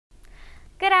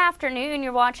Good afternoon.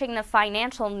 You're watching the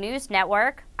Financial News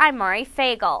Network. I'm Mari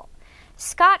Fagel.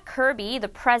 Scott Kirby, the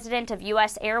president of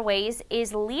US Airways,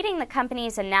 is leading the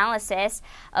company's analysis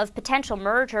of potential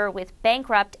merger with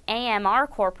bankrupt AMR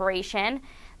Corporation,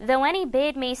 though any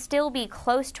bid may still be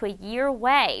close to a year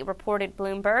away, reported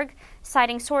Bloomberg,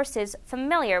 citing sources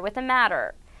familiar with the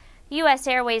matter. US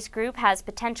Airways Group has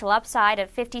potential upside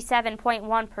of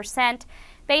 57.1%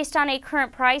 based on a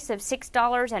current price of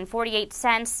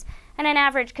 $6.48 and an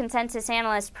average consensus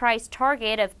analyst price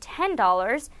target of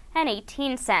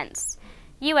 $10.18.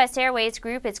 US Airways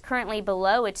Group is currently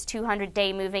below its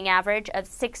 200-day moving average of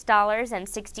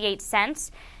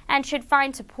 $6.68 and should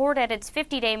find support at its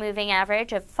 50-day moving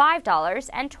average of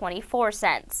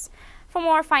 $5.24. For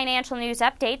more financial news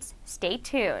updates, stay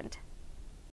tuned.